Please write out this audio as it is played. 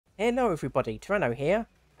Hello everybody, Toreno here,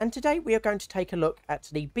 and today we are going to take a look at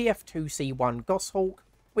the BF2C-1 Goshawk,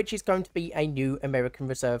 which is going to be a new American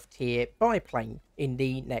Reserve tier biplane in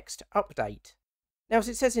the next update. Now, as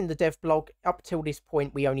it says in the dev blog, up till this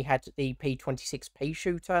point we only had the P-26P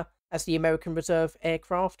shooter as the American Reserve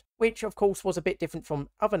aircraft, which of course was a bit different from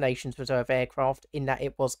other nations' reserve aircraft in that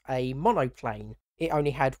it was a monoplane. It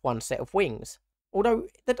only had one set of wings. Although,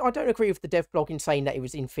 I don't agree with the dev blog in saying that it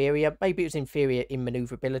was inferior. Maybe it was inferior in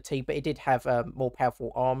manoeuvrability, but it did have a more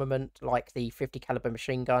powerful armament, like the 50 caliber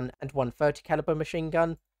machine gun and 130 caliber machine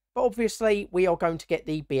gun. But obviously, we are going to get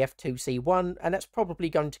the BF2C-1, and that's probably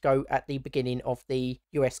going to go at the beginning of the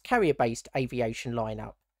US Carrier-based aviation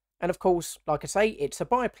lineup. And of course, like I say, it's a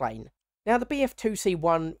biplane. Now, the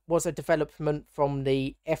BF2C-1 was a development from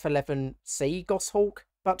the F-11C Goshawk,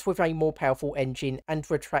 but with a more powerful engine and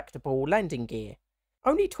retractable landing gear.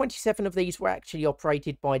 Only 27 of these were actually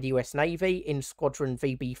operated by the US Navy in Squadron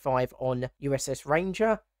VB5 on USS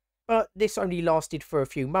Ranger, but this only lasted for a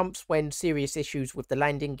few months when serious issues with the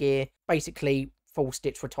landing gear basically forced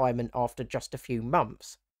its retirement after just a few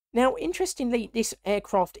months. Now, interestingly, this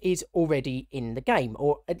aircraft is already in the game,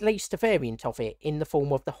 or at least a variant of it, in the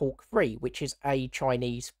form of the Hawk 3, which is a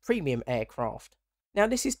Chinese premium aircraft. Now,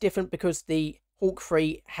 this is different because the Hawk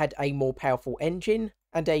 3 had a more powerful engine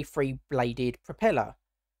and a 3-bladed propeller,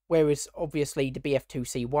 whereas obviously the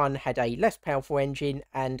BF2C-1 had a less powerful engine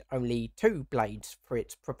and only 2 blades for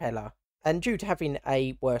its propeller. And due to having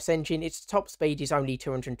a worse engine, its top speed is only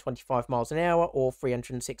 225 miles an hour or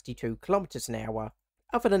 362 kilometers an hour.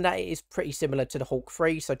 Other than that, it is pretty similar to the Hawk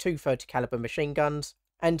 3, so 2 30 caliber machine guns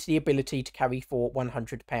and the ability to carry 4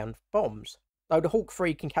 100-pound bombs. Though the Hawk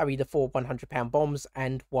 3 can carry the 4 100-pound bombs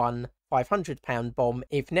and 1 500-pound bomb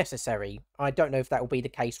if necessary. I don't know if that will be the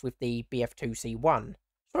case with the BF2C-1.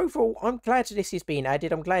 So overall, I'm glad this is being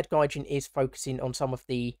added. I'm glad Gaijin is focusing on some of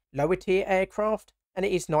the lower tier aircraft, and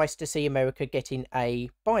it is nice to see America getting a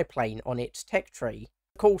biplane on its tech tree.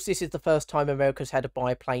 Of course, this is the first time America's had a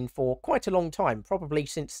biplane for quite a long time, probably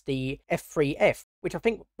since the F3F, which I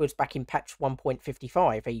think was back in patch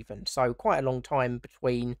 1.55 even, so quite a long time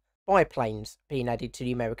between biplanes being added to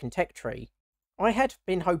the American tech tree. I had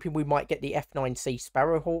been hoping we might get the F9C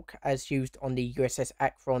Sparrowhawk as used on the USS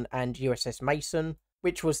Akron and USS Mason,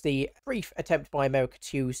 which was the brief attempt by America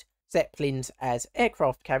to use Zeppelins as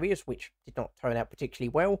aircraft carriers, which did not turn out particularly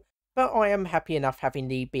well, but I am happy enough having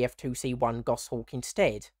the BF2C-1 Goshawk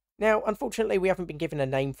instead. Now, unfortunately, we haven't been given a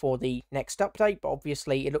name for the next update, but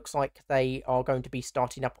obviously it looks like they are going to be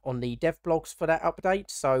starting up on the dev blogs for that update,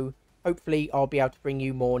 so hopefully I'll be able to bring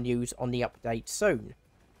you more news on the update soon.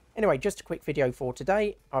 Anyway, just a quick video for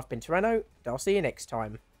today. I've been Toreno, and I'll see you next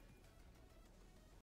time.